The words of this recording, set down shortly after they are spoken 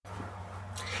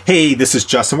Hey, this is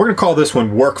Justin. We're going to call this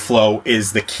one workflow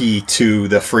is the key to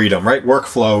the freedom, right?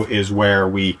 Workflow is where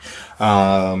we,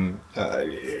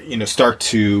 start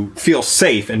to feel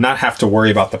safe and not have to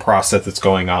worry about the process that's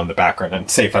going on in the background. And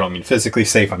safe, I don't mean physically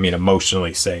safe, I mean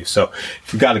emotionally safe. So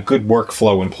if you've got a good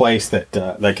workflow in place that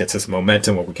gets us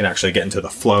momentum where we can actually get into the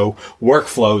flow,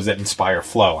 workflows that inspire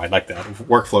flow. I like that.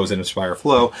 Workflows that inspire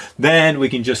flow. Then we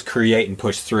can just create and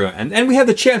push through it. And we have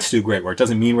the chance to do great work.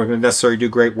 Doesn't mean we're going to necessarily do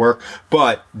great work,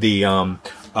 but the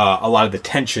a lot of the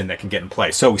tension that can get in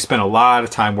place. So we spent a lot of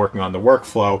time working on the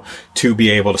workflow to be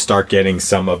able to start getting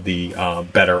some of the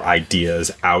better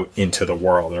ideas out into the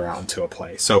world or out into a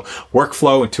place. So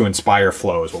workflow to inspire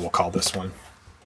flow is what we'll call this one.